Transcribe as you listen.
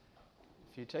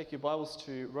If you take your Bibles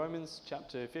to Romans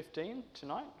chapter 15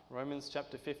 tonight, Romans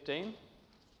chapter 15, I'm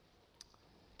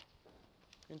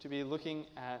going to be looking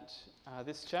at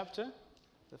this chapter,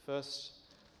 the first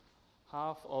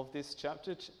half of this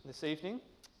chapter this evening.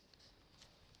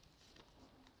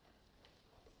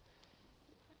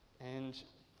 And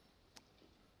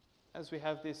as we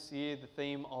have this year the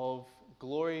theme of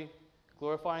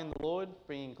glorifying the Lord,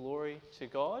 bringing glory to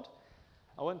God,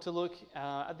 I want to look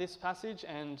at this passage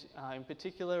and in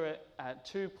particular at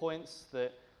 2 points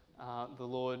that the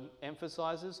Lord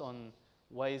emphasizes on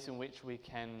ways in which we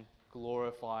can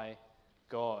glorify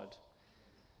God.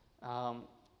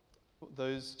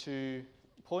 Those 2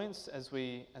 points, as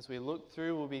we look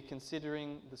through, we'll be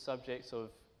considering the subjects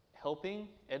of helping,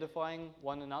 edifying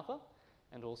one another,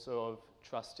 and also of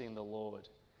trusting the Lord.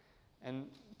 And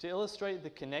to illustrate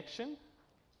the connection,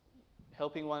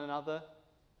 helping one another,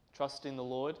 trusting the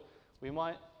Lord, you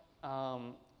might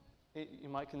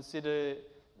consider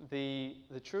the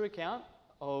true account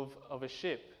of a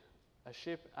ship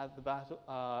at the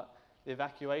the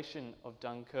evacuation of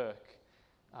Dunkirk.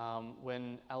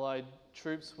 When Allied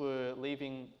troops were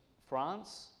leaving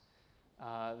France,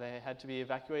 they had to be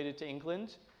evacuated to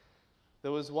England.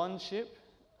 There was one ship,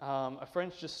 a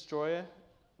French destroyer,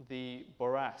 the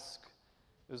Borasque.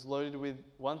 It was loaded with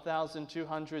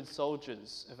 1,200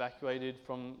 soldiers evacuated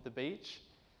from the beach,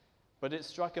 but it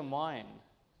struck a mine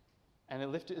and it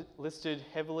listed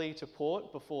heavily to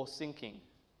port before sinking.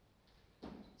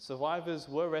 Survivors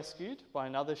were rescued by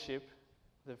another ship,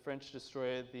 the French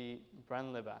destroyer, the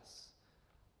Braine-l'Abbesse,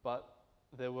 but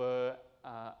there were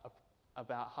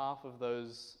about half of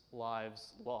those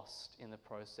lives lost in the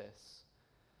process.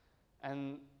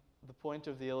 And the point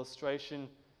of the illustration,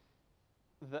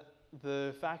 that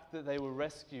the fact that they were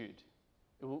rescued,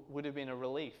 it would have been a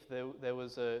relief. There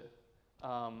was it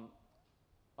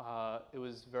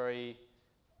was very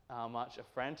much a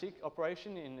frantic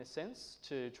operation in a sense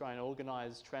to try and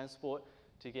organise transport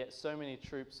to get so many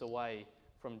troops away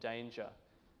from danger.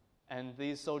 And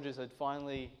these soldiers had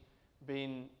finally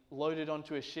been loaded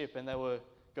onto a ship and they were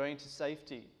going to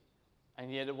safety, and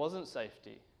yet it wasn't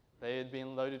safety. They had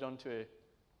been loaded onto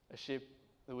a ship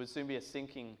that would soon be a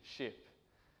sinking ship.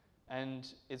 And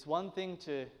it's one thing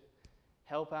to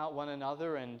help out one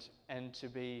another and to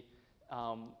be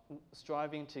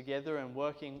striving together and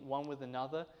working one with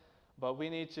another, but we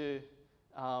need to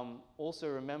also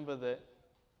remember that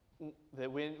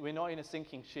we're not in a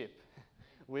sinking ship.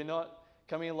 We're not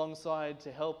coming alongside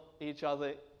to help each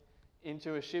other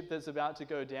into a ship that's about to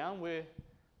go down.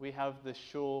 We have the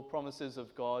sure promises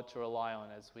of God to rely on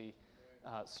as we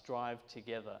strive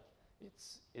together.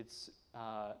 It's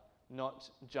not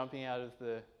jumping out of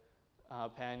the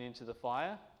pan into the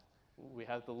fire. We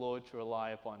have the Lord to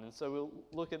rely upon. And so we'll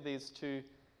look at these 2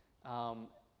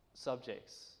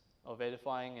 subjects of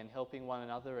edifying and helping one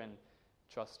another and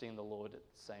trusting the Lord at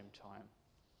the same time.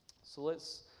 So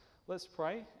let's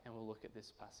pray and we'll look at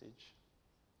this passage.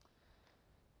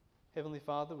 Heavenly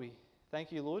Father, we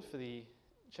thank you, Lord, for the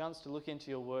chance to look into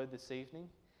your word this evening.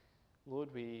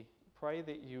 Lord, we pray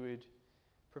that you would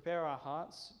prepare our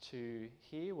hearts to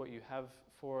hear what you have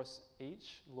for us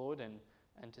each, Lord, and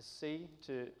to see,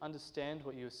 to understand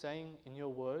what you are saying in your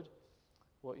word,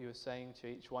 what you are saying to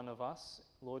each one of us.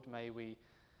 Lord, may we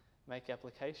make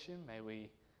application, may we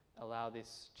allow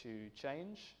this to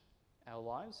change our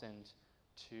lives and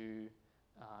to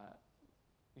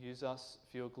use us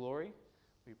for your glory.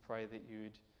 We pray that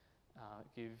you'd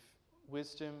give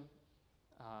wisdom,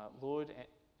 Lord,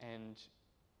 and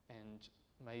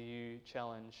may you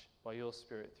challenge by your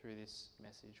Spirit through this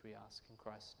message, we ask in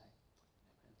Christ's name.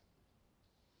 Amen.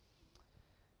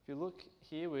 If you look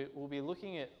here, we'll be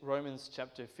looking at Romans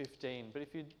chapter 15, but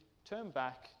if you turn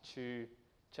back to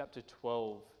chapter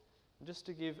 12, just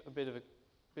to give a bit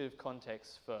of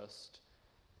context first.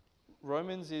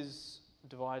 Romans is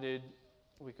divided,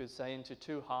 we could say, into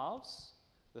 2 halves.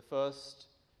 The first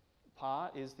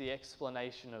part is the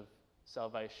explanation of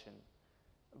salvation.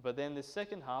 But then the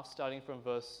second half, starting from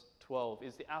verse 12,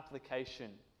 is the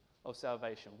application of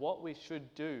salvation. What we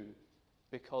should do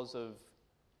because of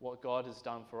what God has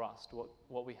done for us,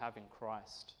 what we have in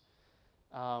Christ.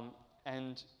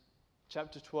 And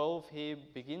chapter 12 here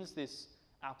begins this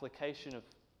application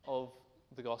of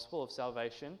the gospel of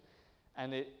salvation,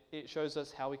 and it shows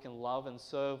us how we can love and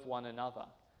serve one another.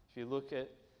 If you look at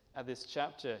this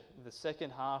chapter, the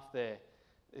second half there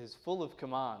is full of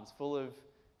commands, full of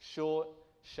short,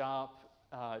 sharp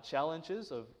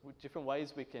challenges of different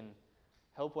ways we can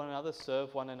help one another,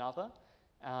 serve one another.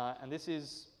 And this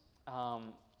is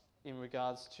in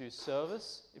regards to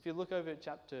service. If you look over at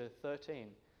chapter 13,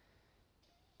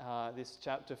 this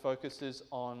chapter focuses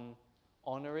on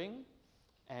honouring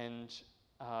and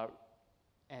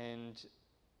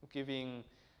giving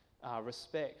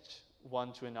respect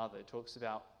one to another. It talks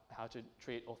about how to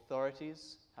treat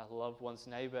authorities, how to love one's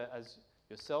neighbour as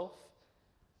yourself.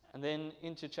 And then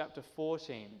into chapter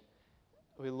 14,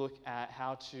 we look at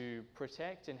how to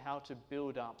protect and how to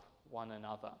build up one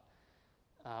another.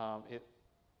 It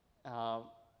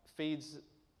feeds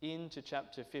into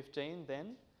chapter 15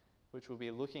 then, which we'll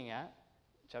be looking at.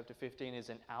 Chapter 15 is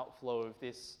an outflow of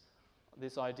this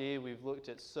idea. We've looked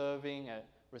at serving, at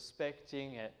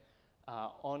respecting, at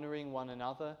honouring one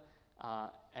another,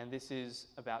 and this is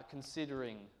about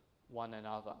considering one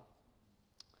another.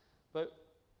 But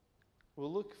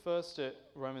we'll look first at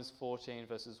Romans 14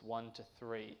 verses 1 to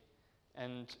 3.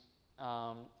 And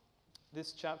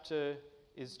this chapter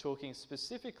is talking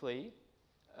specifically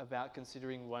about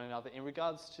considering one another in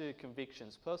regards to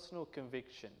convictions, personal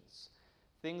convictions,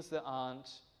 things that aren't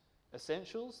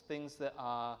essentials, things that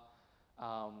are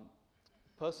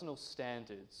personal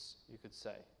standards, you could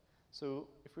say. So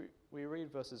if we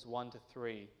read verses 1 to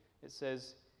 3, it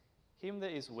says, "Him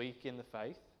that is weak in the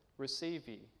faith, receive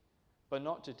ye, but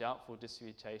not to doubtful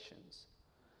disputations.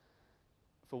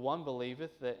 For one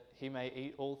believeth that he may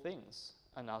eat all things,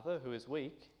 another, who is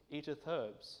weak, eateth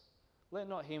herbs. Let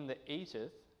not him that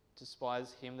eateth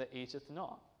despise him that eateth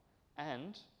not,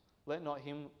 and let not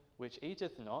him which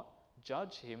eateth not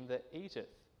judge him that eateth,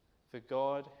 for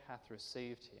God hath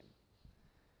received him."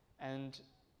 And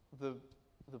the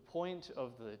point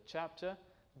of the chapter,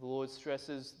 the Lord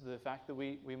stresses the fact that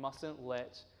we mustn't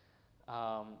let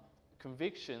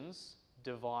convictions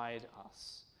divide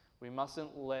us. We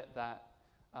mustn't let that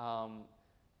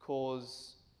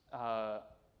cause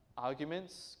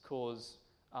arguments, cause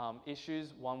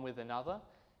issues one with another.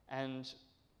 And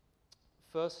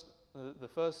the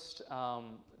first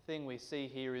thing we see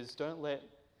here is don't let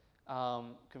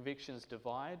convictions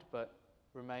divide, but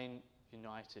remain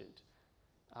united.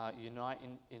 Unite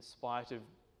in spite of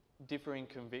differing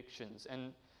convictions.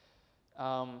 And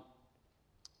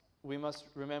we must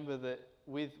remember that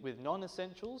with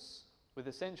non-essentials, with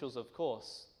essentials, of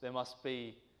course, there must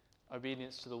be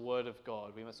obedience to the Word of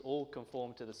God. We must all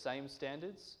conform to the same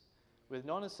standards. With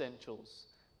non-essentials,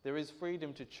 there is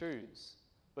freedom to choose,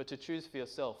 but to choose for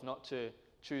yourself, not to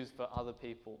choose for other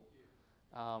people.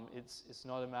 It's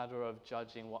not a matter of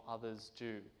judging what others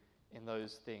do in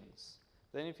those things.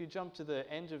 Then if you jump to the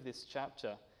end of this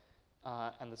chapter,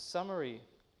 and the summary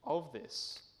of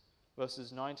this,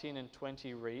 verses 19 and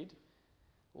 20 read,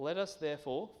 "Let us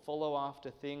therefore follow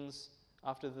after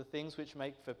the things which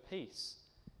make for peace,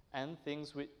 and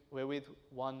things wherewith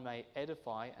one may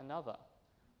edify another.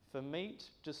 For meat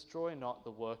destroy not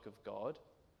the work of God,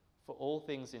 for all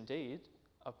things indeed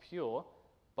are pure,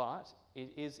 but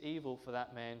it is evil for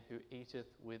that man who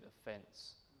eateth with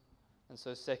offence." And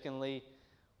so secondly,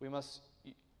 we must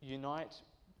unite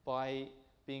by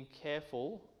being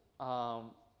careful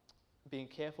of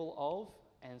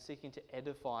and seeking to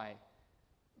edify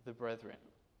the brethren.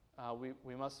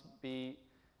 We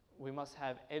must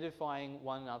have edifying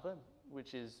one another,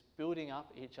 which is building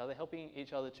up each other, helping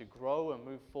each other to grow and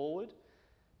move forward.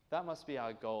 That must be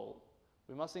our goal.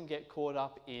 We mustn't get caught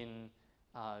up in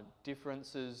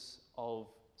differences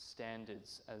of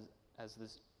standards as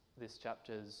this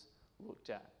chapter's looked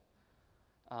at.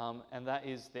 And that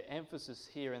is the emphasis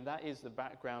here, and that is the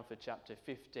background for chapter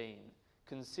 15,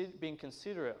 being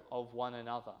considerate of one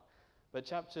another. But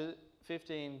chapter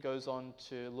 15 goes on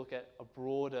to look at a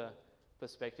broader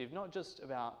perspective, not just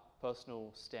about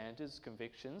personal standards,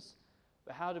 convictions,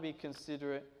 but how to be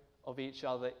considerate of each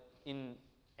other in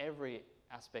every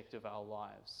aspect of our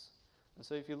lives. And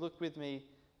so if you look with me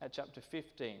at chapter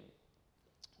 15,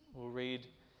 we'll read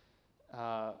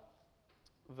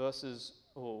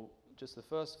just the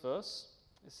first verse.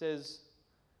 It says,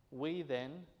 "We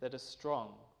then that are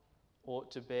strong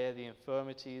ought to bear the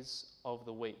infirmities of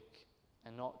the weak,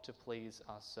 and not to please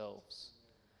ourselves."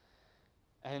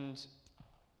 And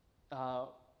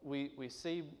we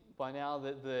see by now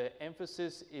that the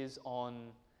emphasis is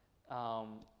on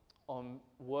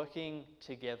working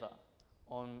together,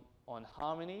 on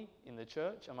harmony in the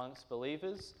church amongst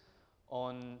believers,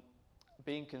 on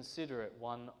being considerate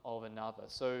one of another.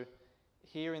 So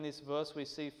here in this verse we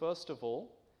see first of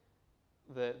all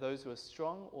that those who are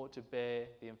strong ought to bear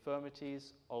the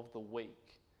infirmities of the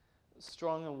weak.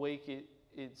 Strong and weak,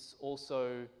 it's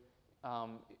also,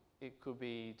 it could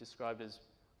be described as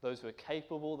those who are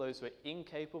capable, those who are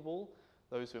incapable,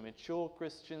 those who are mature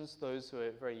Christians, those who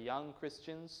are very young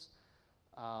Christians.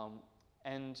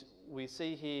 And we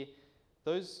see here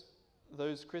those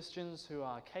Christians who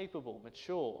are capable,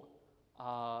 mature,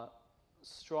 are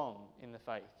strong in the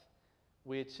faith.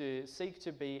 We're to seek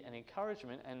to be an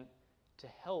encouragement and to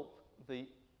help the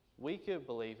weaker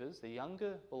believers, the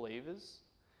younger believers,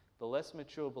 the less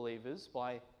mature believers,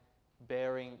 by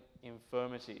bearing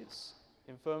infirmities.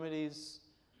 Infirmities,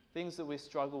 things that we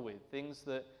struggle with, things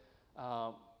that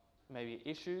maybe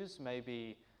issues,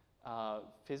 maybe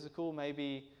physical,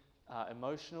 maybe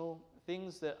emotional,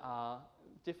 things that are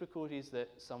difficulties that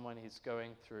someone is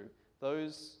going through.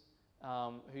 Those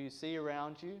who you see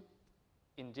around you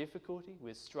in difficulty,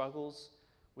 with struggles,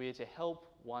 we are to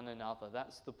help one another.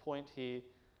 That's the point here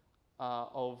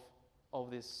of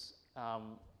this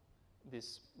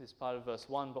part of verse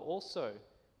 1. But also,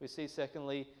 we see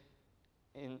secondly,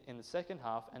 in the second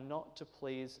half, and not to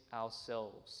please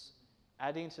ourselves.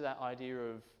 Adding to that idea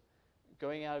of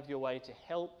going out of your way to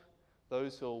help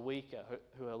those who are weaker,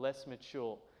 who are less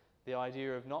mature. The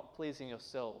idea of not pleasing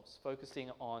yourselves,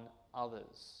 focusing on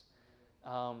others.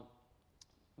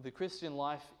 The Christian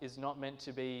life is not meant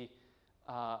to be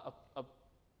a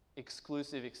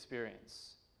exclusive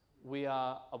experience. We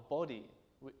are a body.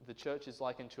 The church is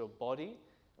likened to a body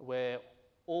where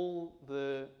all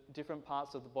the different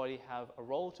parts of the body have a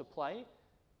role to play,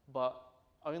 but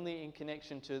only in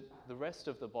connection to the rest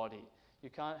of the body. You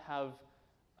can't have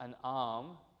an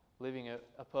arm living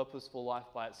a purposeful life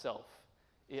by itself.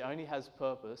 It only has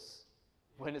purpose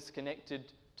when it's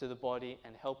connected to the body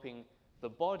and helping the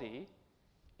body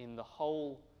in the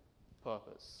whole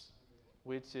purpose.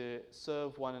 We're to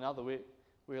serve one another.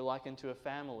 We're likened to a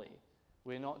family.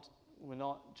 We're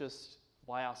not just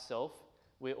by ourselves.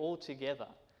 We're all together.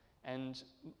 And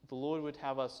the Lord would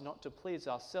have us not to please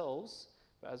ourselves,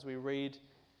 but as we read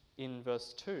in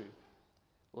verse 2,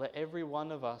 let every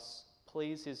one of us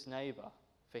please his neighbour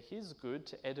for his good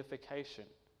to edification.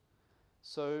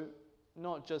 So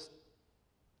not just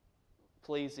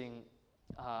pleasing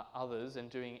others and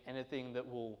doing anything that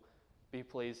will be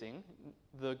pleasing.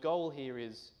 The goal here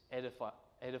is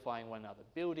edifying one another,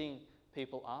 building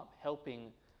people up,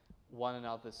 helping one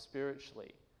another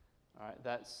spiritually. All right,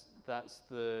 that's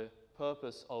the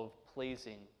purpose of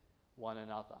pleasing one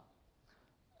another.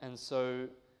 And so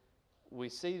we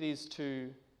see these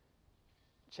two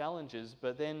challenges,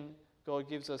 but then God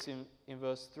gives us in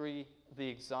verse 3 the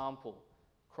example.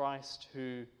 Christ,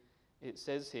 who it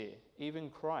says here, even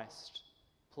Christ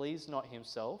pleased not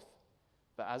himself,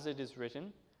 but as it is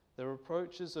written, the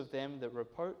reproaches of them that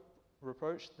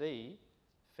reproached thee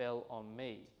fell on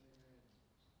me.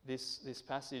 This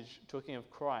passage talking of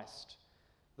Christ,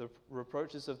 the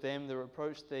reproaches of them that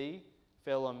reproached thee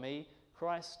fell on me.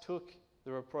 Christ took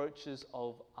the reproaches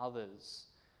of others.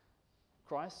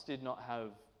 Christ did not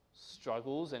have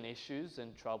struggles and issues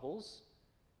and troubles,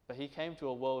 but he came to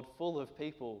a world full of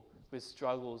people with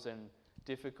struggles and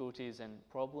difficulties and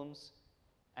problems,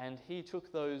 and he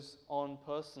took those on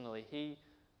personally. He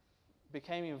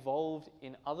became involved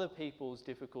in other people's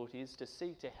difficulties to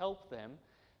seek to help them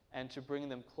and to bring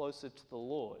them closer to the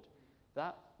Lord.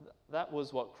 That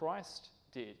was what Christ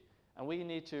did. And we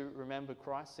need to remember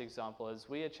Christ's example as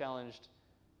we are challenged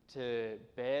to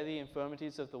bear the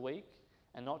infirmities of the weak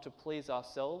and not to please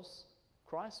ourselves.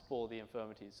 Christ bore the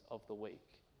infirmities of the weak.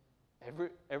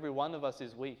 Every one of us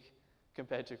is weak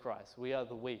compared to Christ. We are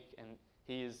the weak, and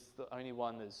he is the only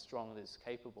one that's strong, that's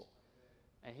capable.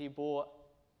 And he bore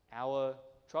our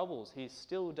troubles. He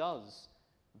still does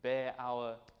bear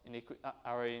our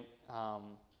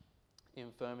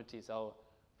infirmities, our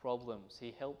problems.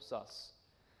 He helps us.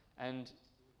 And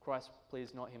Christ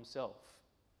pleased not himself.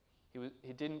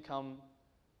 He didn't come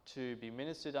to be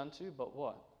ministered unto, but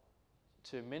what?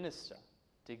 To minister,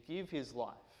 to give his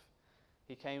life.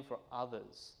 He came for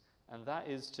others, and that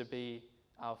is to be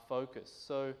our focus.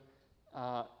 So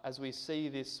as we see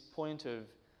this point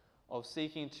of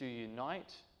seeking to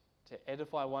unite, to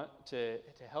edify one, to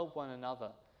help one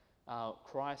another,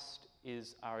 Christ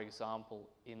is our example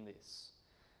in this.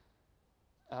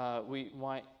 We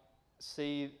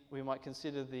might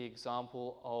consider the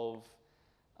example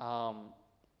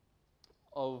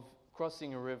of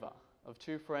crossing a river, of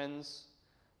two friends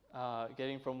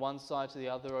getting from one side to the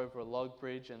other over a log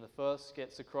bridge, and the first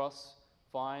gets across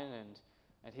fine,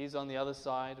 and he's on the other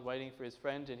side waiting for his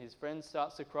friend, and his friend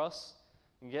starts to cross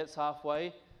and gets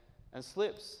halfway and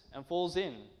slips and falls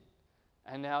in,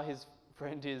 and now his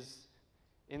friend is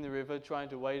in the river trying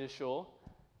to wade ashore.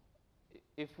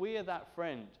 If we are that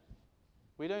friend,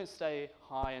 we don't stay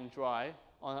high and dry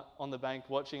on the bank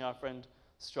watching our friend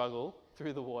struggle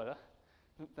through the water.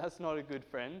 That's not a good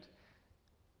friend.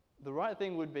 The right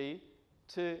thing would be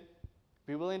to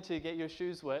be willing to get your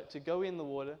shoes wet, to go in the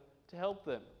water, to help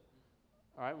them.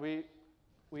 All right,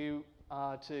 we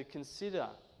are to consider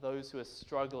those who are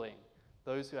struggling,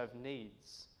 those who have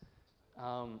needs.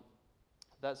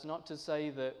 That's not to say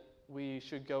that we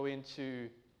should go into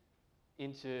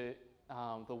the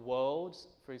world.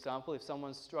 For example, if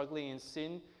someone's struggling in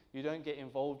sin, you don't get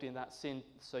involved in that sin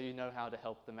so you know how to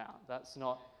help them out. That's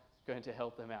not going to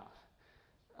help them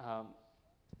out.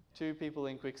 Two people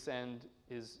in quicksand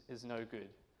is no good.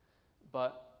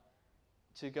 But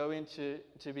to go into,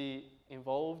 to be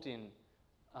involved in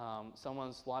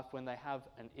someone's life when they have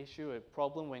an issue, a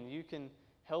problem, when you can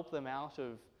help them out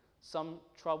of some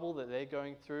trouble that they're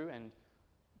going through and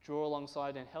draw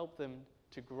alongside and help them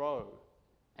to grow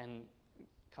and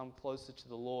come closer to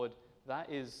the Lord, that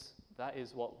is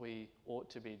what we ought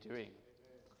to be doing.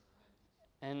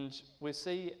 And we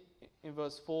see in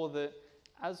verse 4 that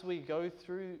as we go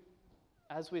through,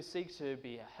 as we seek to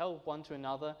be a help one to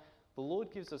another, the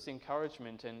Lord gives us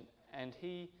encouragement, and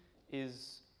He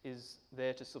is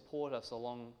there to support us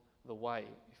along the way.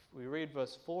 If we read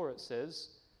verse 4, it says,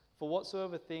 "For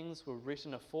whatsoever things were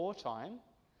written aforetime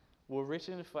were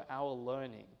written for our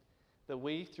learning, that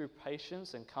we through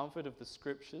patience and comfort of the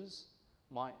Scriptures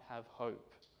might have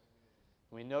hope."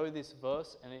 We know this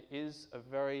verse, and it is a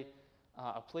very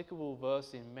applicable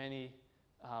verse in many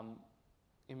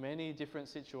different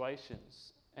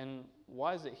situations. And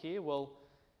why is it here? Well,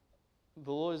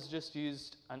 the Lord has just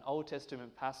used an Old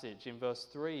Testament passage. In verse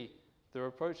 3, "The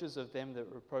reproaches of them that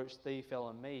reproach thee fell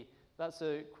on me." That's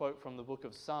a quote from the book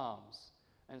of Psalms,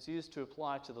 and it's used to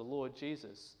apply to the Lord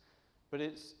Jesus. But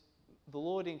the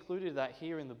Lord included that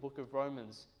here in the book of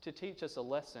Romans to teach us a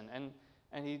lesson.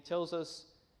 And He tells us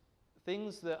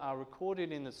things that are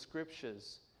recorded in the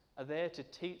Scriptures are there to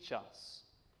teach us.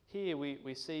 Here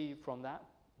we see from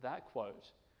that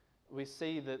quote, we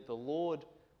see that the Lord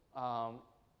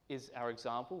is our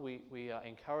example. We are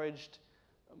encouraged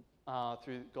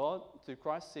through God, through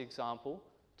Christ's example,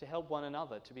 to help one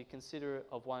another, to be considerate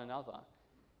of one another.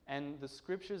 And the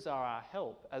Scriptures are our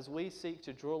help as we seek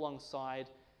to draw alongside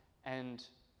and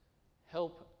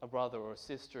help a brother or a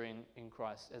sister in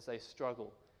Christ as they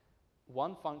struggle.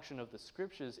 One function of the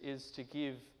Scriptures is to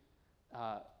give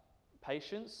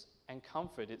patience and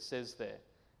comfort, it says there,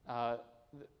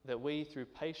 that we through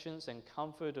patience and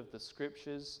comfort of the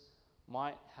Scriptures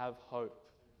might have hope.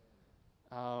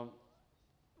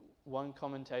 One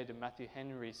commentator, Matthew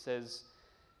Henry, says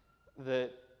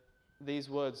that these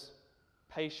words,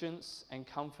 patience and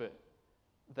comfort,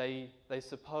 they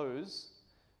suppose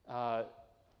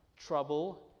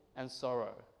trouble and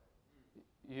sorrow.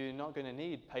 You're not going to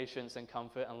need patience and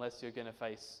comfort unless you're going to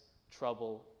face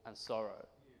trouble and sorrow.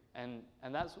 And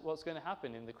that's what's going to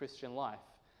happen in the Christian life.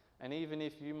 And even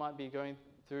if you might be going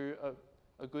through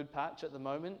a good patch at the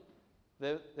moment,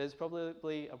 there's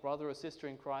probably a brother or sister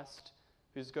in Christ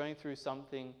who's going through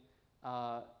something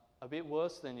a bit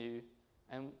worse than you,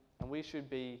 and we should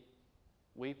be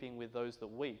weeping with those that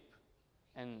weep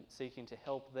and seeking to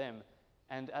help them.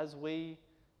 And as we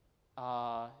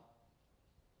are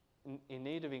in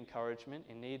need of encouragement,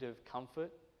 in need of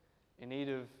comfort, in need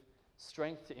of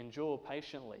strength to endure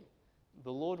patiently,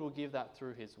 the Lord will give that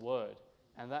through His Word.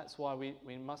 And that's why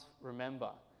we must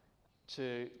remember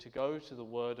to go to the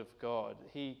Word of God.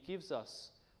 He gives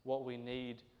us what we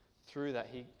need through that.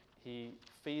 He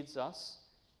feeds us.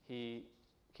 He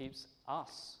keeps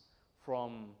us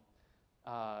from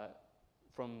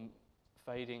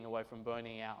fading away, from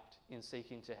burning out in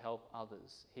seeking to help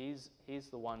others. He's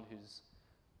the one who's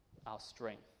our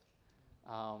strength.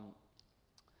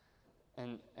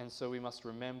 And so we must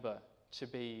remember to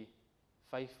be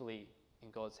faithfully in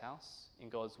God's house, in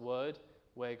God's Word,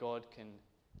 where God can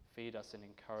feed us and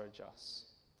encourage us.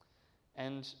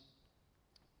 And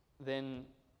then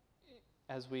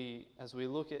as we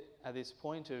look at this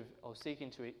point of seeking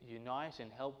to unite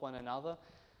and help one another,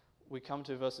 we come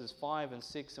to verses 5 and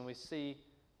 6 and we see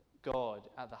God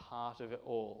at the heart of it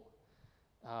all.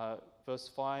 Verse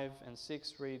 5 and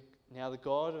 6 read, "Now the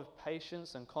God of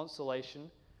patience and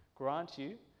consolation grant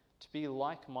you to be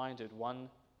like-minded one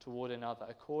toward another,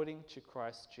 according to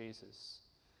Christ Jesus,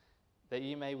 that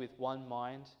ye may with one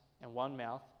mind and one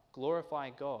mouth glorify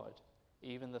God,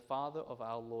 even the Father of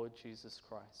our Lord Jesus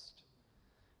Christ."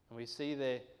 And we see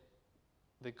there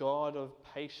the God of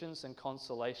patience and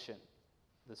consolation.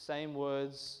 The same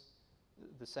words,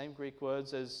 the same Greek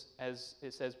words as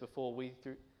it says before, we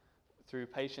through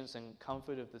patience and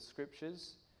comfort of the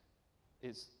Scriptures,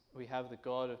 we have the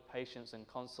God of patience and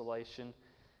consolation.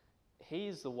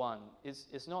 He's the one.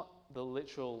 It's not the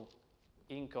literal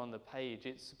ink on the page.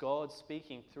 It's God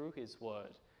speaking through His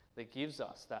Word that gives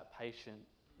us that patient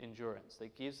endurance,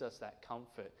 that gives us that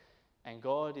comfort. And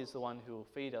God is the one who will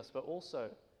feed us. But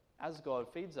also, as God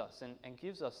feeds us and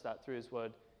gives us that through His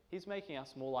Word, He's making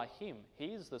us more like him. He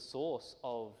is the source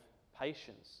of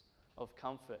patience, of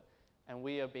comfort, and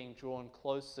we are being drawn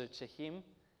closer to him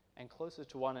and closer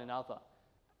to one another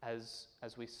as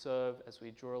we serve, as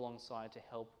we draw alongside to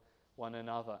help one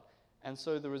another. And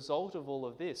so the result of all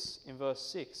of this, in verse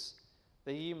 6,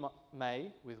 that ye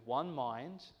may, with one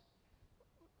mind,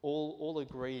 all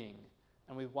agreeing,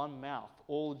 and with one mouth,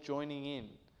 all joining in,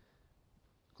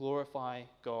 glorify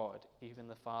God, even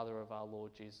the Father of our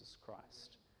Lord Jesus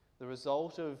Christ. The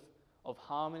result of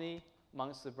harmony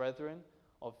amongst the brethren,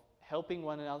 of helping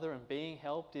one another and being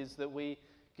helped, is that we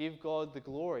give God the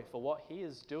glory for what he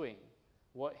is doing,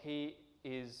 what he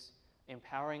is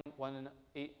empowering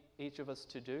each of us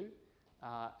to do,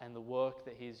 and the work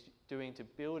that he's doing to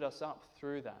build us up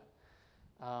through that.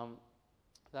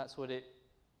 That's what it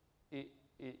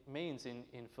means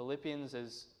in Philippians,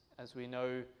 as we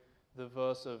know the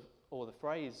verse or the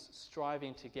phrase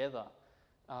striving together.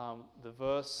 The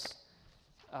verse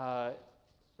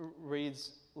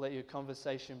reads, "Let your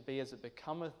conversation be as it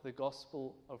becometh the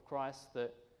gospel of Christ,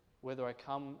 that whether I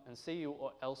come and see you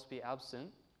or else be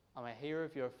absent, I may hear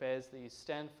of your affairs, that you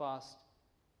stand fast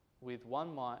with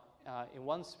one mind, in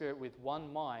one spirit, with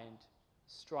one mind,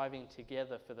 striving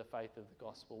together for the faith of the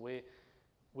gospel."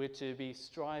 We're to be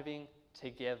striving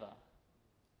together,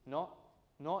 not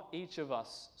each of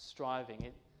us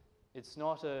striving. It's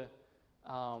not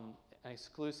an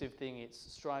exclusive thing. It's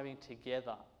striving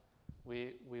together.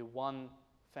 We're one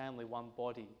family, one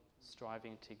body,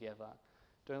 striving together.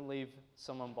 Don't leave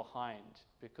someone behind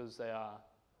because they are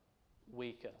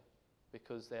weaker,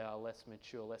 because they are less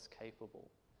mature, less capable.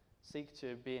 Seek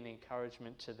to be an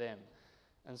encouragement to them.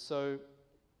 And so,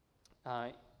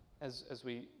 as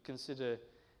we consider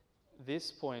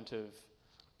this point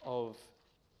of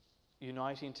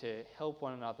uniting to help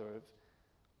one another,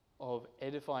 of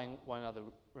edifying one another,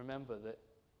 remember that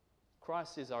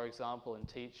Christ is our example and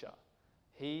teacher.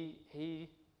 He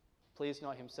pleased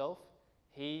not himself.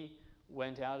 He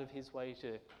went out of his way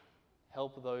to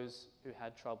help those who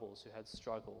had troubles, who had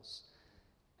struggles.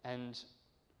 And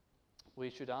we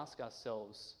should ask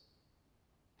ourselves,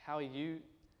 how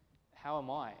am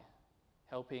I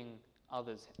helping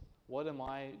others? What am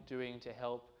I doing to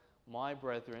help my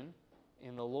brethren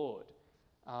in the Lord?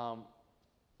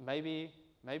 Maybe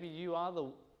you are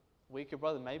the weaker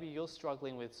brother. Maybe you're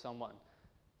struggling with someone.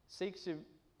 Seek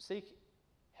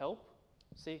help,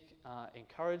 seek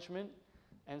encouragement,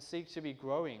 and seek to be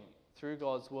growing through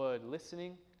God's word,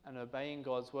 listening and obeying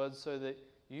God's word, so that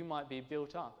you might be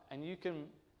built up and you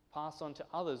can pass on to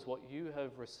others what you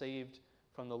have received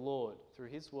from the Lord through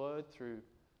his word, through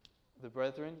the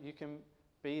brethren. You can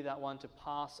be that one to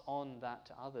pass on that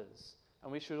to others.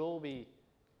 And we should all be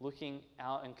looking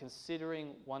out and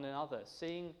considering one another,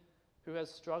 seeing who has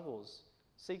struggles.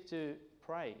 Seek to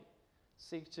pray.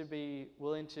 Seek to be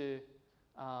willing to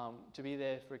be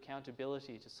there for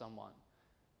accountability to someone.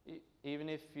 Even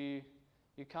if you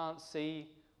can't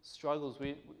see struggles,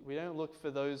 we don't look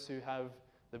for those who have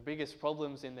the biggest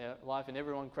problems in their life and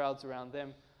everyone crowds around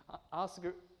them. Ask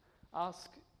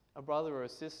a brother or a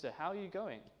sister, how are you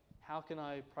going? How can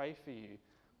I pray for you?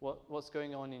 What's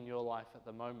going on in your life at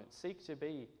the moment? Seek to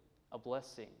be a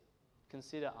blessing.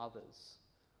 Consider others.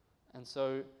 And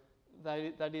so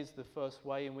that is the first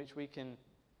way in which we can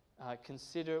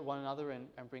consider one another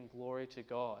and bring glory to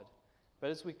God. But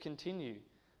as we continue,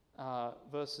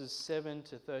 verses 7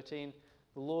 to 13,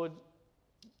 the Lord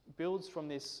builds from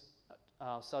this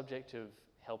subject of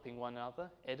helping one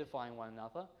another, edifying one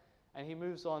another, and he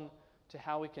moves on to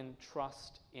how we can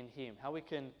trust in him, how we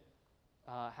can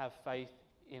have faith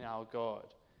in our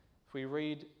God. If we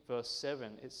read verse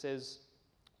 7, it says,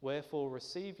 "Wherefore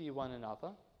receive ye one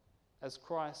another, as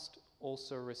Christ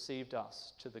also received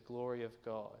us to the glory of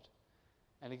God."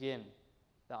 And again,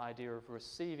 the idea of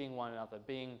receiving one another,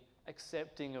 being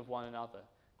accepting of one another.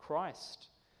 Christ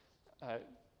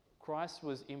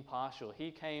was impartial.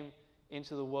 He came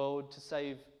into the world to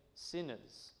save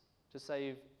sinners, to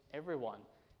save everyone.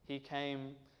 He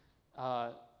came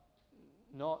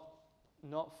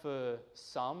not for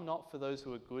some, not for those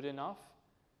who are good enough,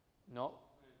 not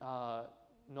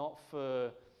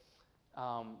for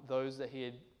those that he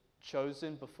had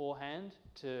chosen beforehand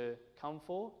to come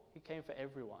for. He came for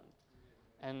everyone.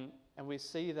 And we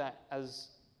see that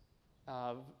as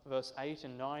verse 8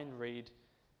 and 9 read,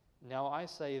 "Now I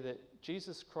say that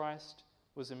Jesus Christ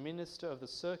was a minister of the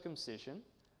circumcision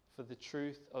for the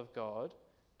truth of God,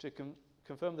 to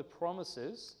confirm the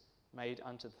promises made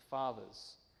unto the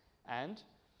fathers, and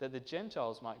that the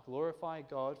Gentiles might glorify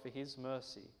God for his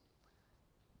mercy."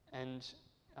 And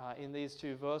in these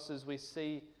two verses we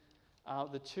see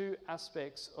the two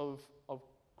aspects of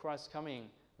Christ's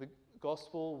coming, the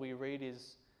gospel we read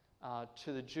is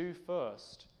to the Jew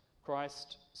first.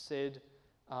 Christ said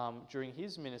during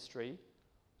his ministry,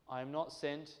 "I am not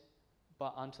sent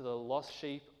but unto the lost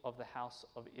sheep of the house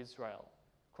of Israel."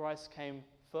 Christ came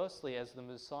firstly as the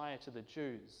Messiah to the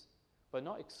Jews, but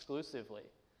not exclusively,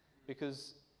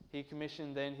 because he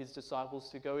commissioned then his disciples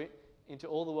to go into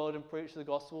all the world and preach the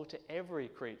gospel to every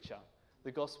creature.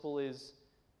 The gospel is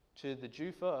to the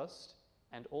Jew first,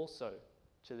 and also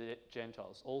to the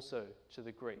Gentiles, also to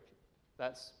the Greek.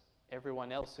 That's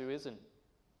everyone else who isn't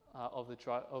of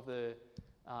the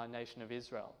nation of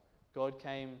Israel. God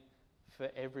came for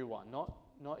everyone,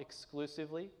 not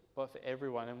exclusively, but for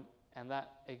everyone. And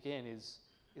that, again, is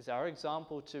our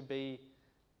example to be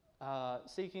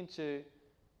seeking to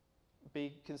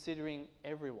be considering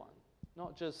everyone,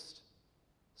 not just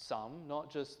some,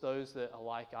 not just those that are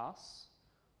like us,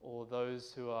 or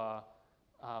those who are,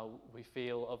 we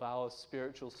feel, of our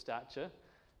spiritual stature,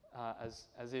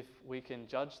 as if we can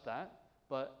judge that,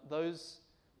 but those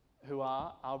who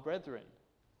are our brethren.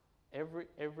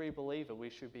 Every believer we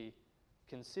should be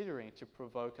considering to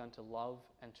provoke unto love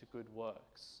and to good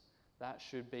works. That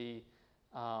should be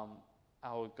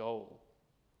our goal.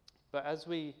 But as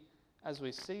we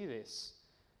see this,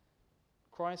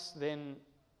 Christ then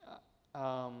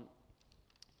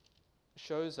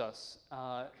shows us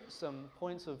some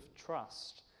points of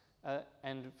trust.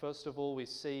 And first of all, we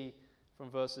see from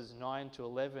verses 9 to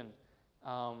 11,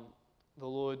 the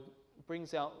Lord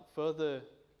brings out further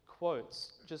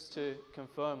quotes just to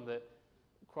confirm that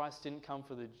Christ didn't come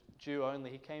for the Jew only,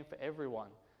 he came for everyone.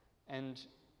 And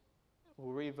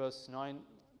we'll read verse 9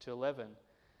 to 11.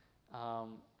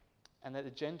 And that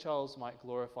the Gentiles might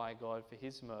glorify God for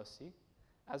his mercy.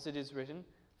 As it is written,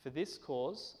 "For this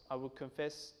cause I will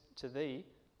confess to thee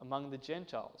among the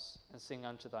Gentiles, and sing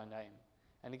unto thy name."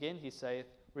 And again he saith,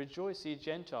 "Rejoice, ye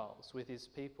Gentiles, with his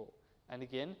people." And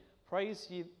again, praise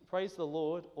the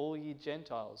Lord, all ye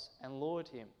Gentiles, and laud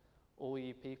him, all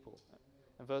ye people."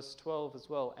 And verse 12 as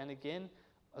well. "And again,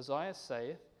 Isaiah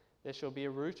saith, There shall be a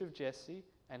root of Jesse,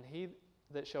 and he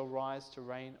that shall rise to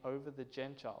reign over the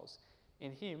Gentiles.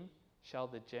 In him shall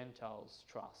the Gentiles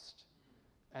trust."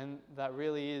 And that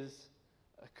really is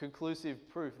a conclusive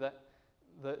proof that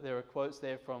there are quotes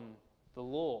there from the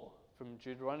law, from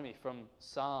Deuteronomy, from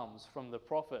Psalms, from the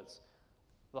prophets.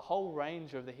 The whole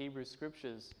range of the Hebrew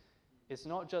scriptures. It's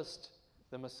not just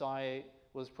the Messiah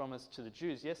was promised to the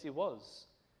Jews. Yes, he was.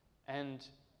 And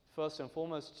first and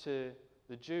foremost to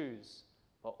the Jews,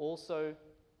 but also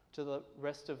to the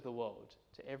rest of the world,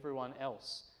 to everyone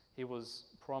else he was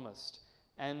promised.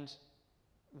 And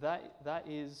that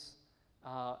is,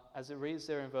 as it reads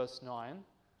there in verse 9,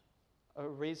 a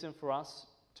reason for us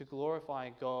to glorify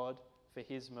God for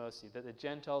his mercy, that the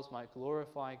Gentiles might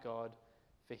glorify God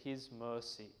for his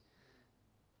mercy.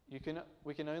 We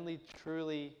can only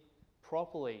truly,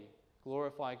 properly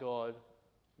glorify God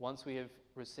once we have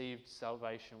received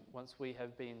salvation, once we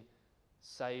have been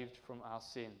saved from our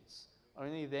sins.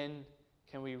 Only then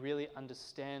can we really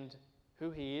understand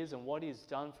who he is and what he's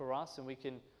done for us, and we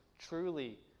can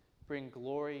truly bring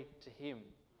glory to him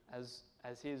as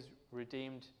his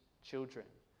redeemed children.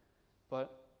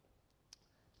 But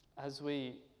as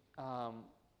we go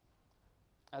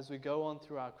on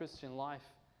through our Christian life,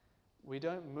 we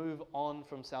don't move on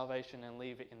from salvation and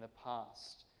leave it in the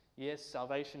past. Yes,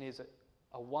 salvation is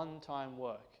a one-time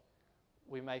work.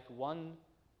 We make one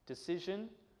decision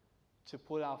to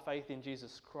put our faith in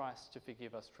Jesus Christ to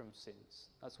forgive us from sins.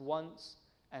 That's once,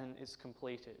 and it's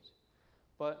completed.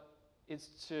 But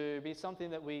it's to be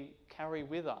something that we carry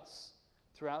with us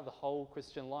throughout the whole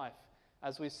Christian life.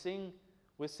 As we sing,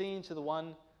 we're singing to the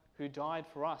one who died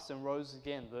for us and rose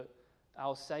again,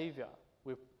 our Saviour.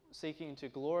 We're seeking to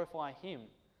glorify him.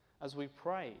 As we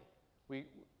pray,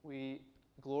 we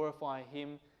glorify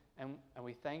him and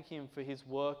we thank him for his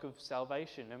work of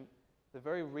salvation. And the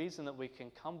very reason that we can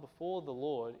come before the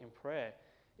Lord in prayer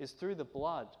is through the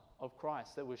blood of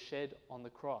Christ that was shed on the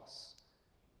cross,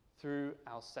 through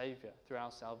our Saviour, through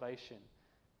our salvation.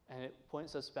 And it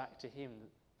points us back to him.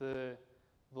 The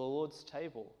Lord's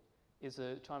table is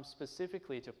a time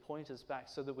specifically to point us back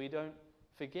so that we don't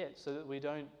forget, so that we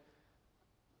don't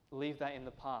leave that in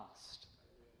the past.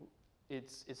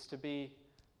 It's to be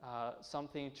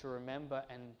something to remember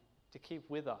and to keep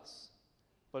with us.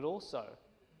 But also,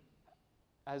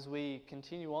 as we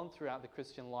continue on throughout the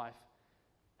Christian life,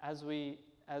 as the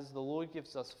Lord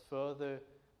gives us further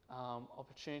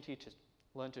opportunity to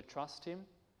learn to trust him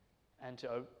and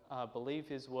to believe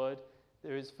his word,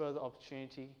 there is further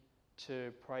opportunity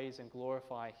to praise and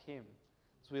glorify him.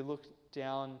 As we look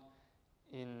down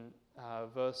in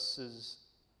verses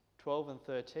 12 and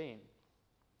 13,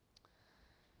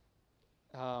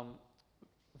 um,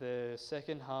 the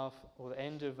second half, or the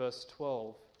end of verse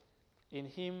 12. In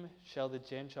him shall the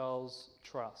Gentiles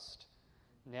trust.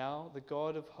 Now the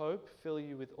God of hope fill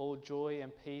you with all joy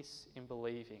and peace in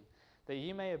believing, that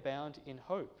ye may abound in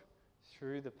hope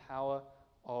through the power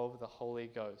of the Holy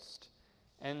Ghost.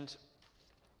 And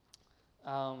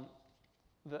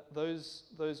those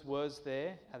words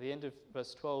there at the end of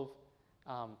verse 12,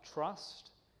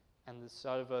 trust, and the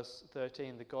start of verse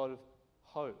 13, the God of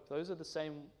hope. Those are the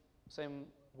same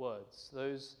words.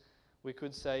 Those, we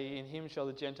could say, in him shall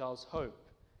the Gentiles hope,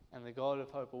 and the God of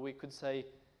hope. Or we could say,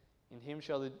 in him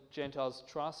shall the Gentiles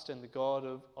trust, and the God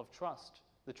of trust,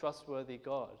 the trustworthy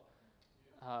God.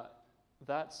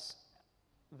 That's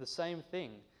the same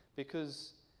thing,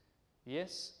 because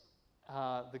yes,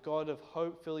 the God of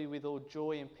hope fill you with all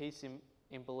joy and peace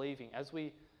in believing. As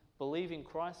we believe in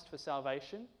Christ for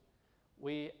salvation,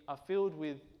 we are filled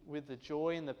with the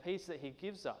joy and the peace that he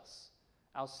gives us.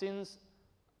 Our sins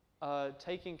are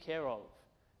taken care of.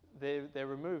 They're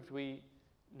removed. We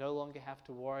no longer have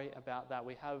to worry about that.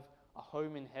 We have a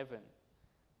home in heaven.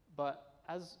 But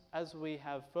as we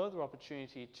have further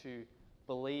opportunity to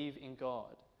believe in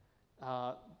God,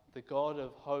 the God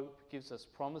of hope gives us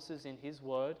promises in his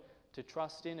word to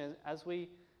trust in. And as we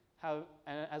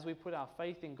put our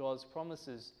faith in God's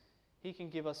promises, he can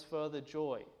give us further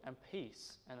joy and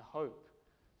peace and hope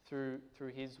through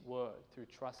his word, through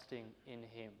trusting in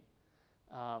him.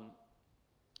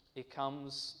 It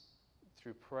comes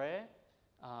through prayer.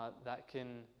 That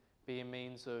can be a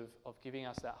means of giving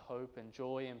us that hope and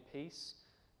joy and peace.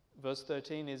 Verse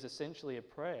 13 is essentially a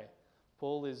prayer.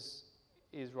 Paul is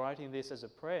writing this as a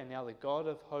prayer. Now the God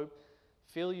of hope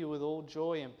fill you with all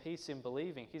joy and peace in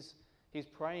believing. He's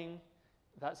praying,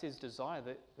 that's his desire,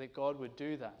 that God would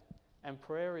do that. And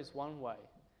prayer is one way.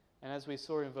 And as we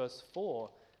saw in verse 4,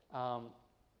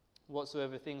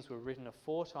 whatsoever things were written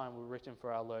aforetime were written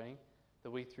for our learning,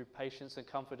 that we through patience and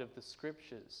comfort of the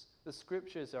Scriptures. The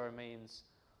Scriptures are a means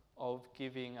of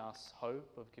giving us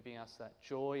hope, of giving us that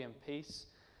joy and peace.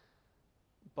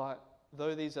 But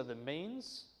though these are the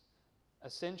means,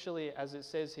 essentially, as it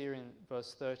says here in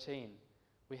verse 13,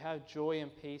 we have joy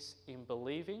and peace in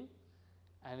believing,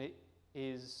 and it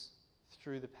is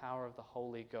through the power of the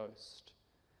Holy Ghost.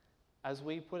 As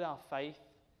we put our faith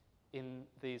in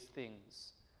these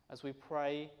things, as we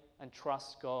pray and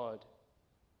trust God,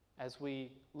 as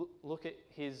we look at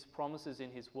his promises in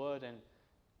his word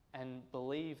and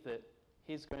believe that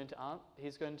he's going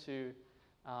to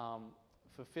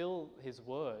fulfill his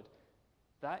word,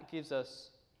 that gives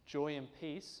us joy and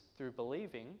peace through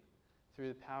believing, through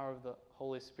the power of the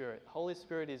Holy Spirit. Holy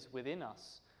Spirit is within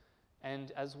us,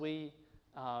 and as we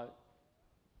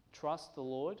trust the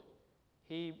Lord,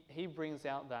 he brings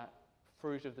out that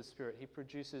fruit of the Spirit. He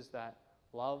produces that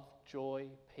love, joy,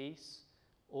 peace.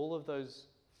 All of those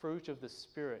fruit of the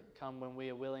Spirit come when we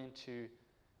are willing to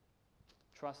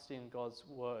trust in God's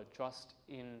word, trust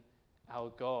in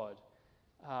our God.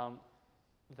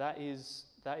 That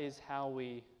is how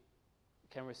we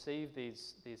can receive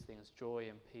these things, joy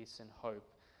and peace and hope.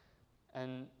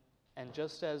 And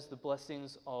just as the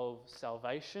blessings of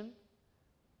salvation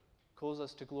cause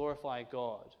us to glorify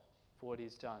God for what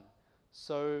he's done,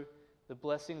 so the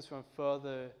blessings from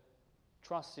further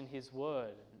trust in his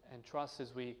word and trust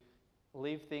as we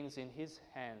leave things in his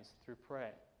hands through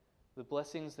prayer, the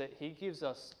blessings that he gives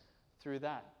us through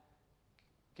that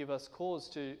give us cause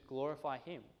to glorify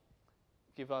him,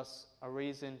 give us a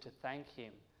reason to thank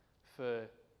him for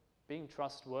being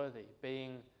trustworthy,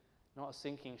 being not a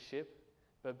sinking ship,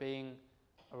 but being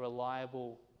a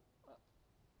reliable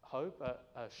hope,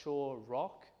 a sure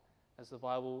rock, as the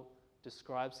Bible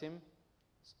describes him,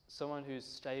 someone who's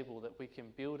stable, that we can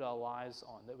build our lives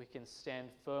on, that we can stand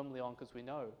firmly on, because we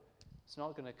know it's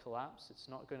not going to collapse, it's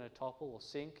not going to topple or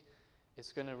sink,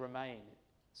 it's going to remain,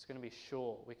 it's going to be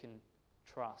sure, we can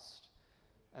trust.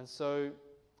 And so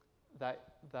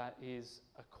that is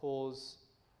a cause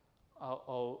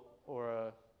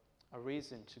or a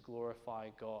reason to glorify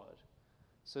God.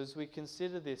 So as we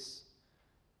consider this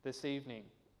evening,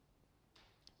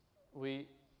 we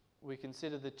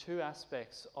consider the two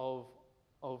aspects of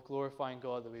glorifying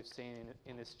God that we've seen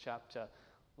in this chapter: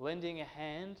 lending a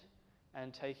hand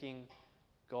and taking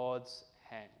God's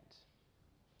hand,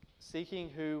 seeking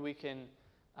who we can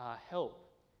help,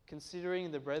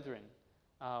 considering the brethren,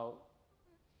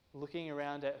 looking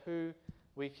around at who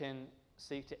we can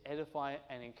seek to edify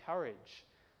and encourage,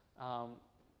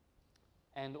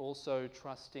 and also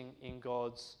trusting in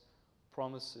God's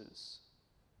promises.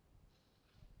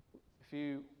 If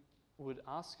you would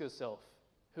ask yourself,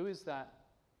 who is that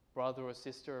brother or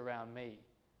sister around me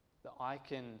that I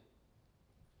can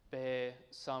bear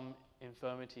some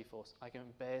infirmity for, I can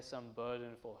bear some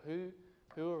burden for.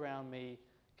 Who around me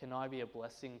can I be a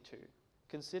blessing to?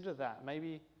 Consider that.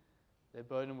 Maybe they're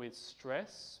burdened with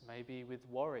stress, maybe with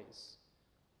worries.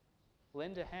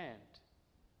 Lend a hand.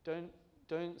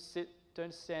 Don't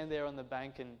stand there on the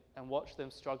bank and watch them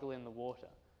struggle in the water.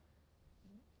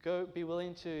 Be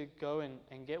willing to go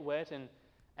and get wet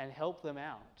and help them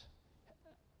out.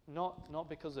 Not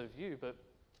because of you, but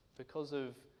because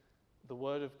of the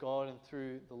Word of God and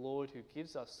through the Lord who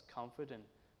gives us comfort and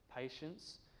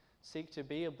patience. Seek to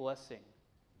be a blessing.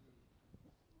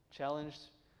 Challenge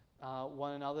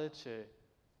one another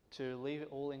to leave it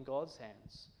all in God's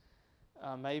hands.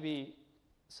 Maybe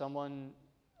someone,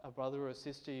 a brother or a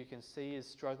sister you can see is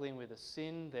struggling with a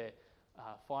sin. They're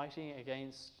fighting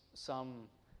against some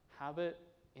habit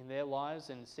in their lives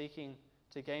and seeking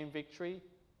to gain victory.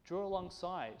 Draw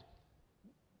alongside.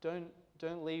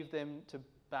 Don't leave them to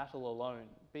battle alone.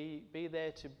 Be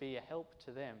there to be a help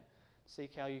to them.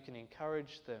 Seek how you can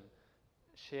encourage them.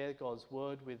 Share God's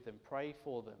word with them. Pray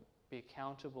for them. Be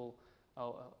accountable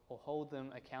or hold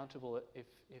them accountable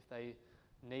if they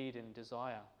need and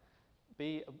desire.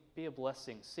 Be a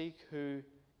blessing. Seek who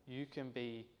you can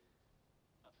be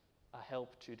a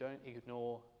help to. Don't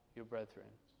ignore your brethren.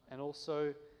 And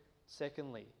also,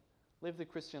 secondly, live the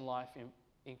Christian life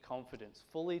in confidence,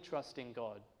 fully trusting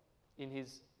God in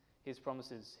His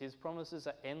promises. His promises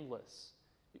are endless.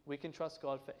 We can trust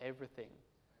God for everything.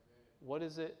 Amen. What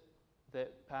is it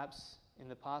that perhaps in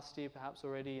the past year, perhaps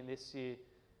already in this year,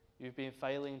 you've been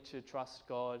failing to trust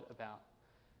God about?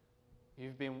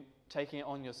 You've been taking it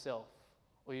on yourself,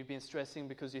 or you've been stressing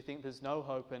because you think there's no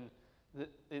hope and that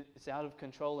it's out of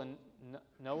control and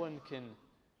no one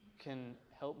can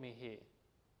help me here.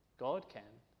 God can.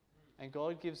 And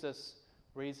God gives us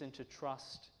reason to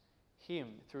trust Him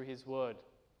through His word.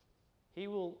 He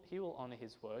will honour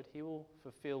His word. He will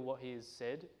fulfill what He has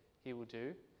said He will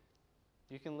do.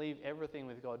 You can leave everything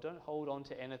with God. Don't hold on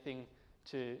to anything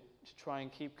to try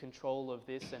and keep control of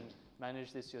this and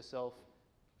manage this yourself.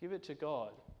 Give it to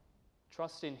God.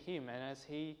 Trust in Him, and as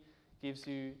He gives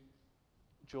you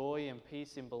joy and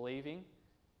peace in believing,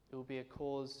 it will be a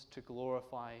cause to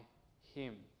glorify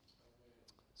Him.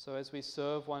 So as we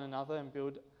serve one another and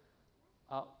build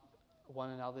up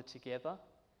one another together,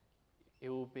 it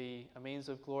will be a means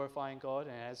of glorifying God,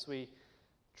 and as we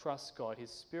trust God,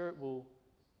 His Spirit will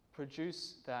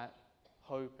produce that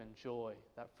hope and joy,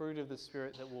 that fruit of the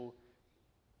Spirit that will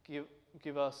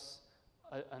give us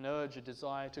an urge, a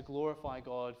desire to glorify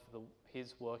God for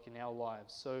His work in our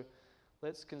lives. So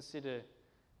let's consider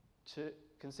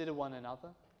one another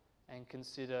and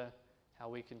consider how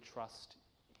we can trust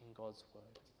in God's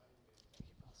word.